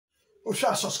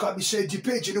Osha subscribe share the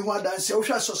page in one dance.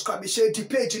 Osha subscribe share the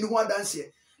page in one dance.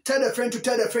 Tell a friend to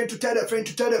tell a friend to tell a friend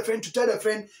to tell a friend to tell a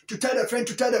friend to tell a friend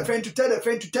to tell a friend to tell a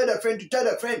friend to tell a friend to tell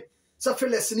a friend. So for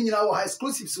listening in our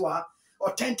exclusives were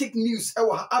authentic news.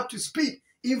 Our up to speed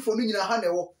info in a hand.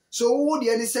 So what the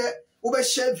any say over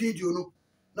share video no.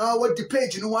 Now what the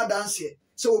page in one dance here.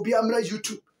 So we'll be amra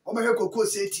YouTube. Omer Koko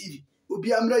say TV. We'll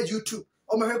be amra YouTube.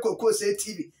 Omer Koko say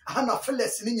TV. I have not for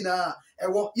listening in a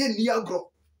ye near grow.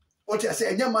 What I say,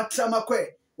 and your matrama kwe,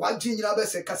 one junior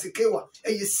bese kasikewa,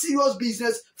 a serious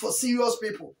business for serious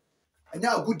people. And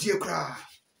now good dear cry.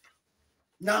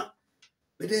 Now,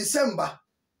 in December,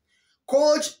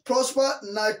 Coach Prosper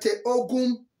Nate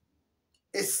Ogum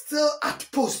is still at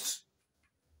post.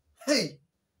 Hey,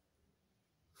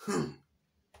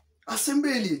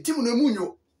 Assembly, Tim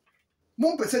Nemunyo,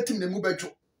 Mompese Tim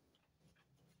Nemubejo.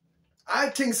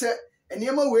 I think, sir, and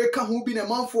Yama Weka who been a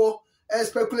month for, as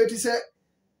speculated, sir.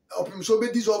 So be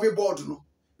dissolve board no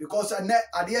because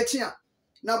ade chia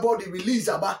na board release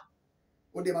aba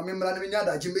o de ma memra na nya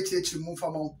da jimbe chiri mu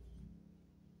fama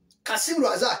Kasim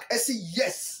Razak say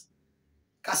yes.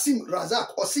 Kasim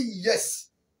Razak or say yes.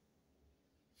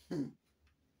 Raymond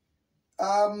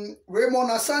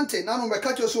Asante na no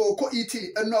meka cho so ko ET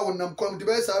enu a wonam kwam de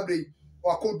be sa bre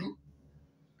wakodu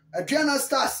Adriana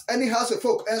Stars any house of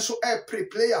folk enso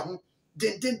player ho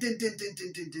din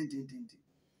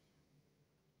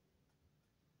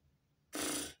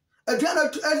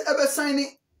Adriana ever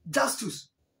signing Justus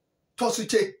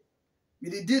Torsutsey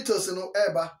with the details no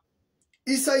eba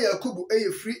Isa Yakubu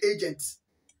a free agent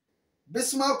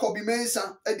Bismarck Kobe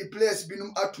Mensa at the players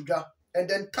binum atudwa and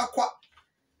then takwa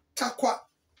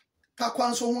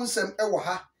nso hunsem ewo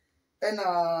ha and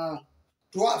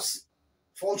dwarfs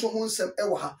for nso hunsem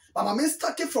ewo ha but my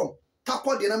started from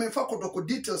takwa de na me fa kodoko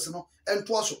details no and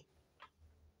twaso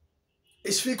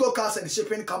Eish Fico Cars and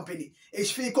Shipping Company.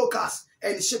 Eish Fico Cars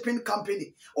and Shipping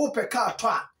Company. Ope car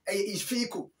toa Eish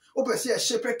Fico. Ope see a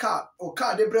shipping car or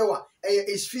car de brewa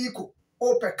Eish Fico.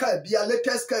 Ope car bia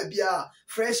latest car bia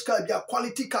fresh car bia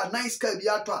quality car nice car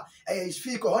bia toa Eish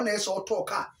Fico honest auto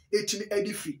car etimi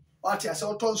edi free. What ya say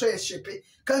auto so shipping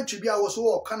country bia was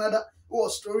Canada,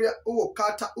 Australia,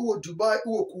 Qatar, Dubai,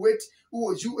 Kuwait,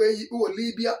 UAE,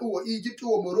 Libya, Egypt,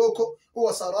 Morocco,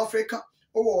 South Africa.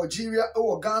 Algeria,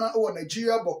 Ghana,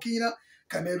 Nigeria, Burkina,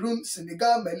 Cameroon,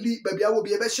 Senegal, Mali, baby, I will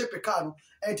be a best ship car,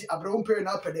 and the Abraham period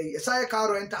up a day. A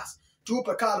car renters, 2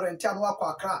 per car rent, and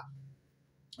walk car.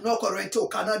 No rental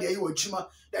Canada, you will chima,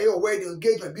 they are way to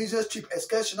engage a business trip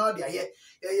excursion out there.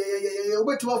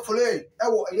 Wait to follow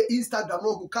Instagram,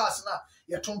 no cars now,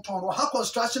 your Tom How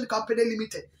construction company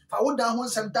limited. If I would down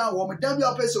once I'm down, or Madame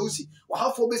your person, or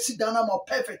how for sit down, I'm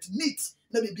perfect, neat.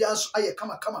 Let me be answered. I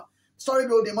come. Story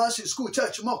building mansion, school,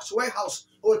 church, mosque, warehouse,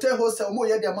 hotel, hostel, more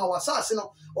yet, my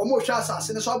assassino, or more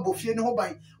assassino, so bofie no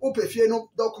buying, open fear no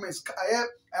documents,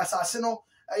 assassino,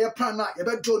 a plan, a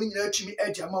bed joining your chimney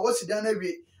edge, and my what's done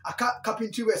every a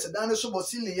carpentry west, a dinosaur,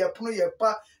 silly, a puno, your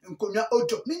pa, and conya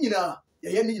auto, nina,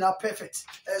 yenina perfect,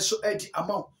 and so edgy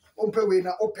amount, open way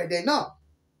now, open day now.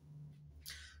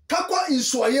 Takwa in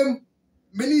Swayem,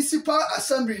 municipal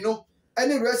assembly, no,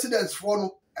 any residents for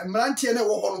no, and Mantiana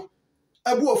Wohono,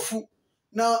 Abuafu.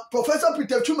 Now, Professor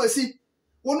Peter Chumasi,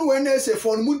 one when they say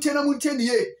for Muntena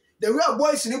ye, the real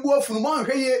boys in the boy from man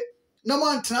here, no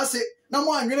man transit, no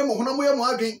one really more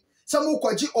margin, some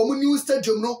Mukwaji or new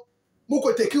stadium no,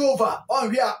 Muko take you over,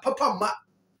 on here, Papa Ma.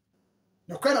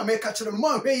 No kind of make catch the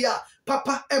man here,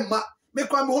 Papa Emma,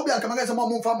 make one hobby and come against a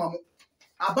mamma farmer.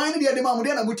 I bind the other mamma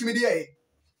and multimedia.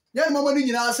 Young mamma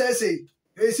in our say,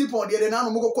 a sip on the other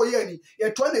Namoko Koyeni,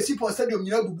 a 20 sip on stadium,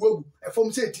 you know, a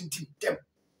form say Tintin.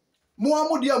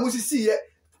 Moamudia Musisi,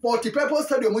 multi-purpose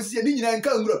stadium Musisi and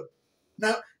Kangro.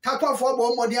 Now, Takwa for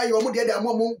Modia, you are the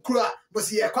Mom Kura, was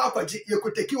here, Quapaji, you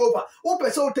could take you over.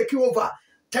 Open so take you over.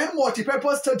 10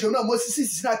 multi-purpose stadium, Musisi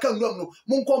is not Kangro,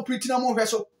 Mon complete Namo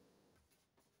vessel.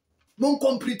 Mon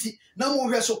complete Namo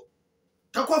vessel.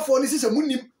 Takwa for this is a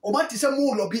munim, or what is a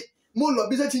moon lobby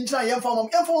that in China, young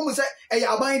farmer say, a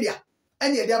Abandia,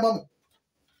 any of their mamma.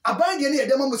 Abandia near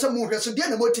the mamma some more vessel,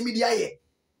 dear multimedia.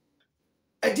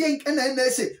 I think and then they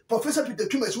say Professor Peter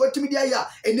Tumas what to me there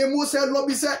and then most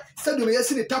lobby said to me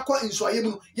yesterday takwa in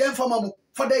Swahili yan famamu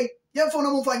for day yan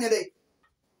fonamu fanya day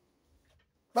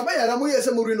Baba ya ramu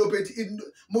yese mo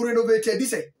renovate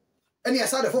this any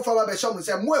aside for far be shop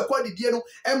say mo ekwa didie no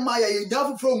emma ya ye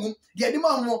nyafo from de de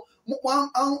ma mo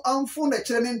anfo na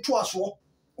kire ne nto aso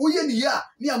oye ni ya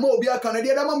ni ama obi aka na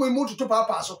de da ma mo mu tutu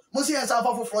papa so mo se yan sa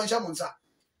fa foforo ncha mo nsa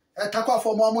takwa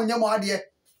for mo nya mo ade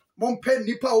Mompen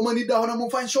nipa omani da hona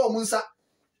momfan show munsa.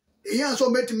 Eyan so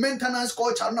met maintenance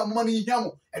culture na momani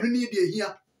hiamo. Eno ni de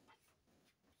hia.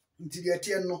 nti de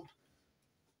tie no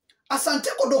Asante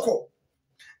Kodoko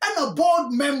and a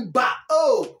board member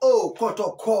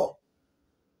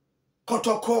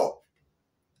Kotoko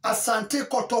Asante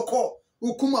Kotoko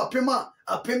Ukuma Pima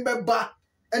Apembe ba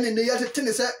and in the year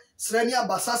tennis Srenia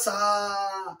Basasa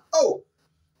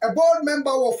a board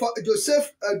member of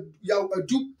Joseph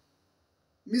Yawadu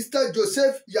Mr.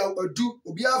 Joseph Yawadu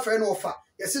Ubia friend offer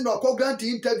yes no ko grant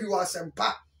interview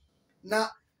asempa na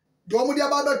domo dia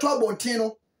ba beto abontin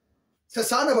no se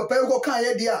sa na papa ko kan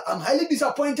ye dia I'm highly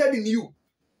disappointed in you.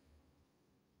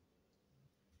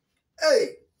 Hey,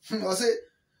 I say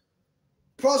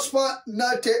Prosper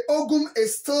Nate Ogum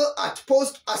is still at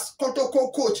post as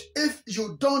Kotoko coach. If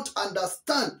you don't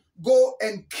understand, go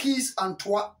and kiss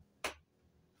Antoine.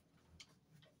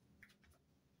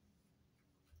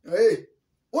 Hey,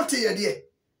 what is your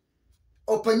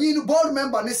Opinion board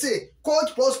member they say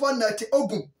Coach Prosper Nate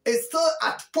Ogum is still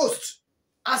at post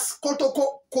as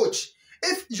Kotoko coach.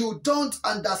 If you don't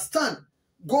understand,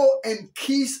 go and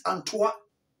kiss Antoine.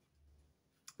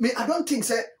 Me, I don't think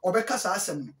say Obeka sa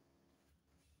asem.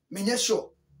 Me nye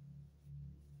sure.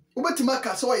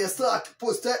 Ubetimaka so you still at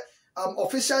post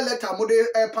official letter mode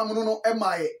pamuno no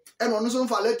emaye. And ono so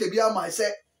fa letter bi amaye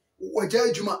say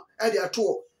oja adwuma e de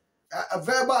ato a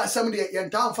verbal asem de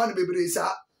yentan fa no bebre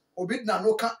sa obi na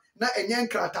no ka na enye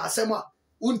nkrata asem a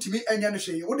untimi enye no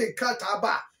hwe. Wo de nkrata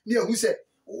ba na ehu say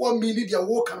 1 million de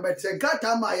wo kan bet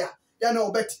nkrata maya ya na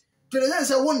obet. To the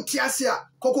say won tiase a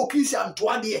koko Christian to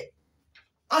ade.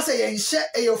 I say, share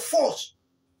a force.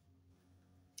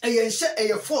 A share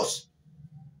a force.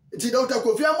 It's Dr.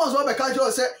 Kofi Amos over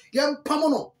Kajo say, Yam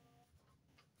Pamono.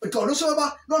 But also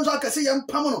about non say Yam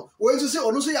Pamono. Where you say,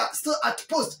 or no say, still at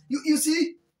post. You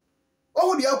see,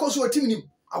 oh, the alcohol so a team.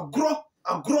 A grow.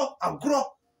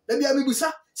 Let me have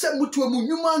Busa, said Mutu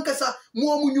Munuman Cassa,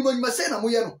 more Munuman Masena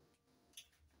Muyano.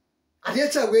 And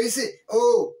yet, we say,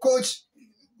 oh, coach,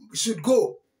 we should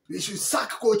go. We should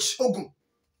sack Coach Ogum.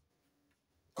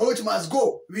 Coach must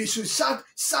go. We should sack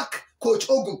Coach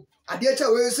Ogum. And yet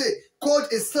we say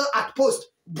coach is still at post.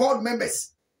 Board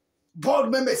members.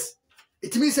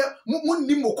 It means that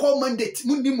mundi mo call mandate.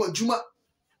 Mundi mo juma.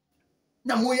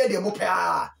 Na moye de mo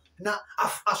pa. Na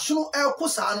asuno el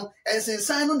kosano.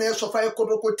 Ensensan no na sofa e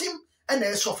kodoko team and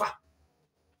e sofa.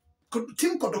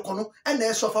 Team kodoko no and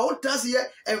e sofa. What does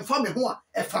here and fa me ho a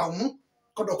e fa mu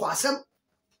kodoko asem.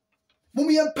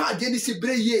 Mumi yem pa de ni si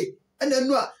bre ye. And then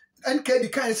no and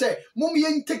can say, Mummy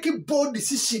ain't taking bold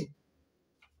decision.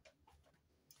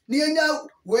 Nianya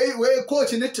way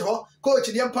coach in it, coach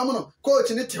in the Pamono, coach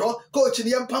in it, coach in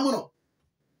the Pamono.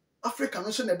 African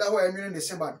also that way I mean in the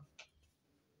same band.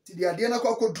 The Adiana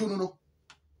Coco Druno.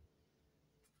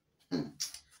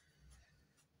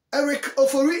 Eric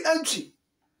Ofori entry.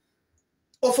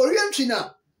 Ofori entry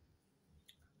now.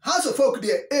 House of folk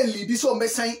there, a lady so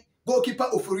messing goalkeeper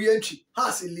Ofori entry.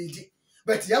 Has a lady.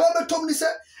 But Yama told me,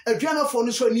 sir, a Diana for no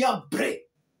so near break.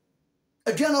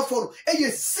 A Diana for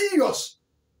a serious.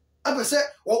 I say,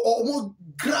 or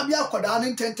grab your quadan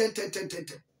in 10.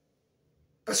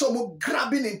 But so more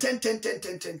grabbing in 10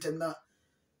 now.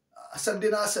 Sunday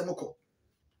na semoko.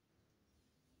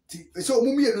 So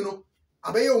mummy, you know,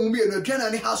 Abbey Mummy and a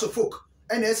Diana house of folk,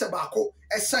 and as a barco,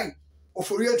 a sign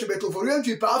of Oriental to bet of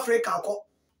Oriental to Africa.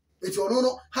 It's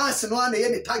no has no one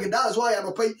any target. That's why I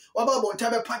no pay. What about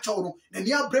Tabe Pacho? And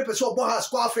you have breakfast or Boha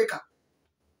Square Africa.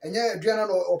 And yeah, Diana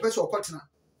or Peso Cotton.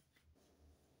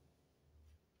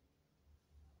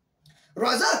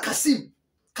 Razak Kasim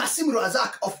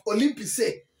Razak of Olympus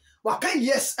say, Wakan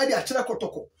yes, Eddie Achera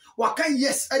Kotoko. Wakan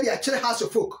yes, Eddie Achera House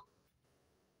of Folk.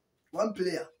 One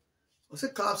player. Was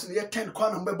it clubs in the year 10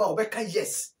 corner number? Wakan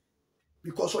yes.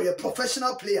 Because you're a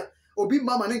professional player. Obi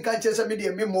mama and can't chase a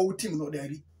media memo team no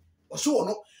daddy. So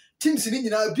no teams in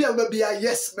India be a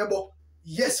yes member.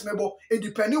 It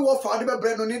depends what for the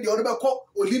brand on the other call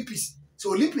Olympics.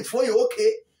 So Olympics for you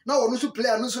okay. Now on also play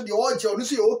and also the order on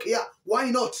also okay. Why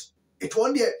not? It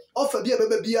one day offer be a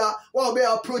baby while we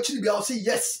are approaching I'll say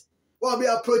yes. While we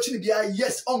are approaching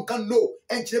yes, on can no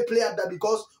and the player that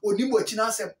because Onimo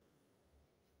Chinasem.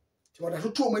 What I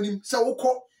told me so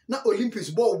call na Olympics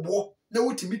ball na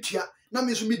ultimate na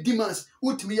me so me demands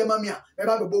ultimate mamia e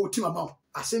ba bo team amount.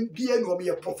 Asem bia no be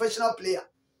a professional player.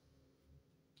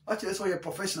 What you say you're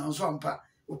professional so ampa.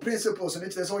 O principles and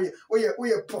it say we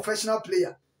a professional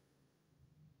player.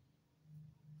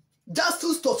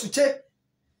 Justus Torsutsey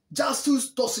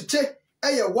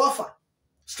a wafa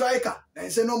striker.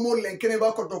 And say no more linking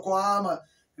about Kotoko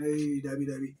hey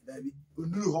David.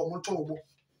 Unu ho motobo.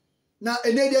 Na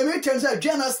enede me tell say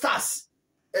Diana Stars.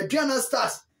 A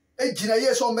Gina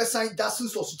yes on messan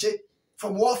Justus Torsutsey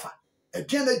from wafa. A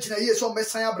Diana Gina yes on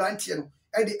messan abrantie no.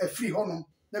 ɛde afiri hɔnom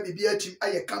na biribi atim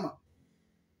ayɛ kama.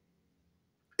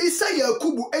 Isa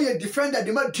Yakubu ɛyɛ defender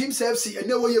de ma Dreams FC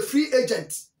ɛnɛ wɔyɛ free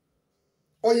agent.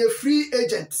 Ɔyɛ free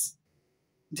agent.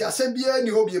 Nti asɛm biara ni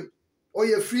hɔ biem.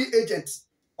 Ɔyɛ free agent.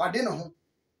 Wade ne ho.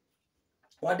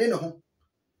 Wade ne ho.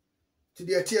 Ti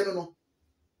deɛ tie no no.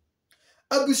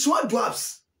 Abusua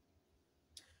Dwarfs.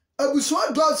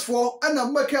 Abusua Dwarfs for ɛna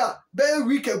mmɛka bɛyɛ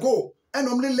week ago ɛna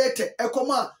ɔmo ne letter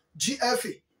ɛkɔma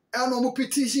GFA ɛna ɔmo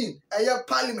petition ɛyɛ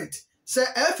parliament sɛ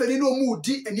ɛfɛ ni na ɔmo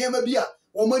di nneɛma bi a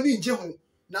ɔmo ani ngye ho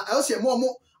na ɛsɛ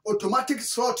ɔmo automatic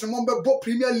slot no ɔmo bɛbɔ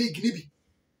Premier League ni bi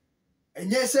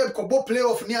ɛnyɛ sɛ kɔbɔ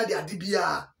playoff ni ade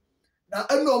biara na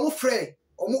ɛna ɔmo frɛ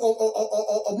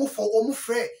ɔmo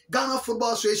frɛ Ghana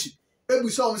Football Association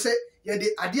ebusa ɔmo sɛ yɛde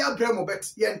ade abrɛ mo bet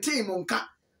yɛntee mo nka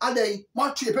adan mo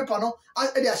atue paper no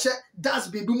ɛde ahyɛ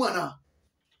dustbin bi mu ana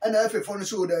ɛna ɛfɛ fo no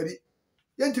so dabi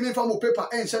yɛntumi fa mo paper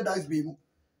ɛnhyɛ dustbin mu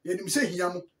yɛnim sɛ hia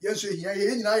mo yɛnso hia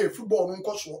yɛn nyinaa yɛ football no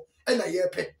nkɔsoɔ ɛna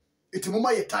yɛpɛ eti mo ma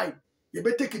yɛ time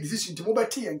yɛbɛ take a decision ti mo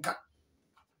bɛte yɛn nka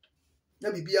na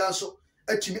bibia nso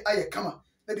atumi ayɛ kama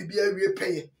na bibia wie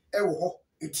pɛyɛ ɛwɔ hɔ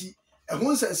eti ɛho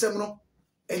nsɛnsɛm no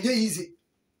ɛnyɛ easy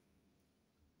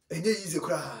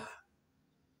koraa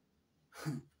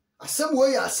asɛm wo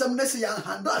yɛ asɛm na sɛ yɛn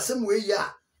handle asɛm wo yɛ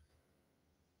a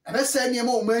ɛbɛsɛ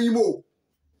nneɛma ɔmo ayi mo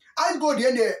I go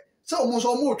deɛ deɛ sɛ ɔmo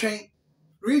nso ɔmo twɛn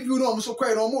review no ɔmo nso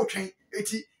kɔɛ na ɔmo twɛn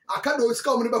eti aka do sika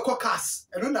ɔmo ne bɛkɔ cars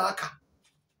ɛno na aka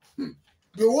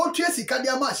deɛ wɔtua sika deɛ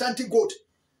ama Ashanti Gold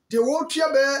deɛ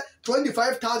wɔtua bɛyɛ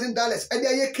 $25,000 ɛde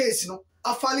ayɛ case no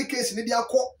afali case ne de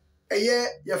akɔ ɛyɛ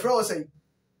yɛfrɛ wɔ sɛn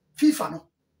FIFA no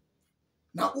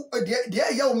na deɛ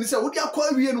ɛyɛ wɔn sɛ wɔde akɔ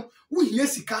awie no wohia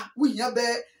sika wohia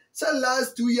bɛyɛ sɛ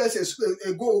last 2 years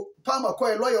ago palma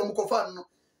kɔɛ lawyer ɔmo kɔfa no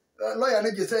lawyer no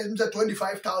gye sɛ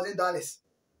 $25,000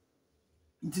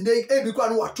 nti ne ebi kɔ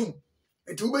no watum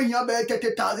nti wobɛhia bɛyɛ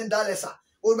 $30,000 a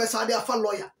wɔbɛsa de afa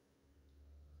lawyer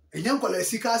ɛnyɛ nkɔla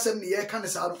sika asɛm ne yɛka ne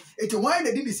saa no nti wɔn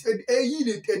na di ne ɛyi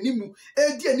ne animu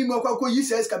ɛdi animu akɔ yi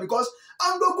sɛ sika because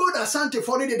Anglo Gold Asante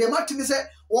for ne de ma te ne sɛ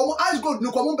wɔn Ice Gold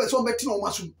no kɔ wɔn pɛ sɛ wɔn bɛte na wɔn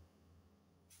aso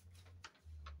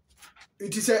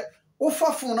nti sɛ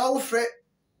wofa phone na wofrɛ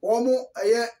wɔn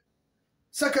ɛyɛ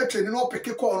secretary ne na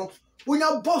ɔpeke kɔɔ no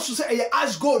wonya boss sɛ ɛyɛ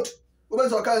Ice Gold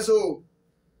wobɛsɛ ɔka sɛ o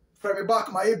frɛ me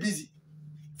back ma yɛ busy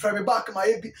frɛ me back ma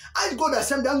yɛ busy Ice Gold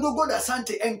Asante Anglo Gold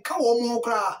Asante ɛnka wɔn ho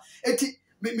koraa eti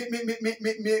me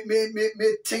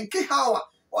think how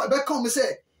or be come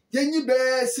say yenyi be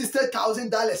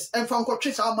 $60,000 and from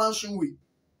country sa mansun we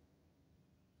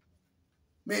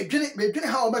me dwene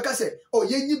how be ka say oh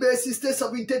yenyi be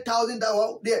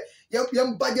 $60,000-$70,000 there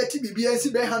yem budget bibi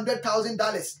ensi be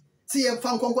 $100,000 see yem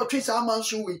fan country sa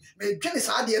mansun we me dwene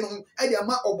sa de no e de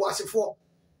ama oboasefo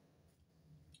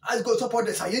as go support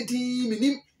the sayedi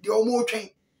minim de omo twen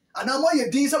ana mo ye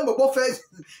din some bobo first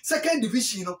second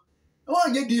division no oh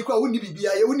nye di kwa woni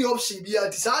bibia ye woni option bia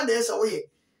ti sa na esa wo ye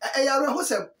eyare ho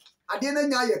sem ade na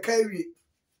nya ye ka wie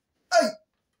ai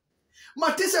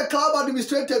matese club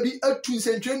administrator bi atu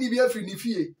nsentwani bi afiri ni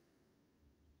fie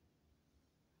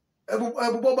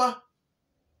ebu boba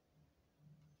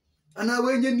ana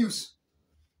we nye news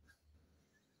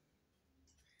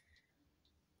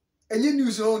enye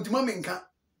news no ntima menka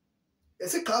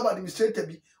ese club administrator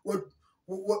bi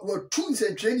wo tu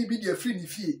nsentwani bi de afiri ni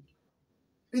fie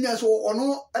inya so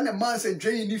ono na man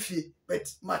nsentwani ni fie but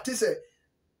matese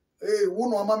wo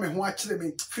no ama me ho akire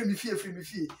me free me fie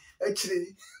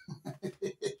akire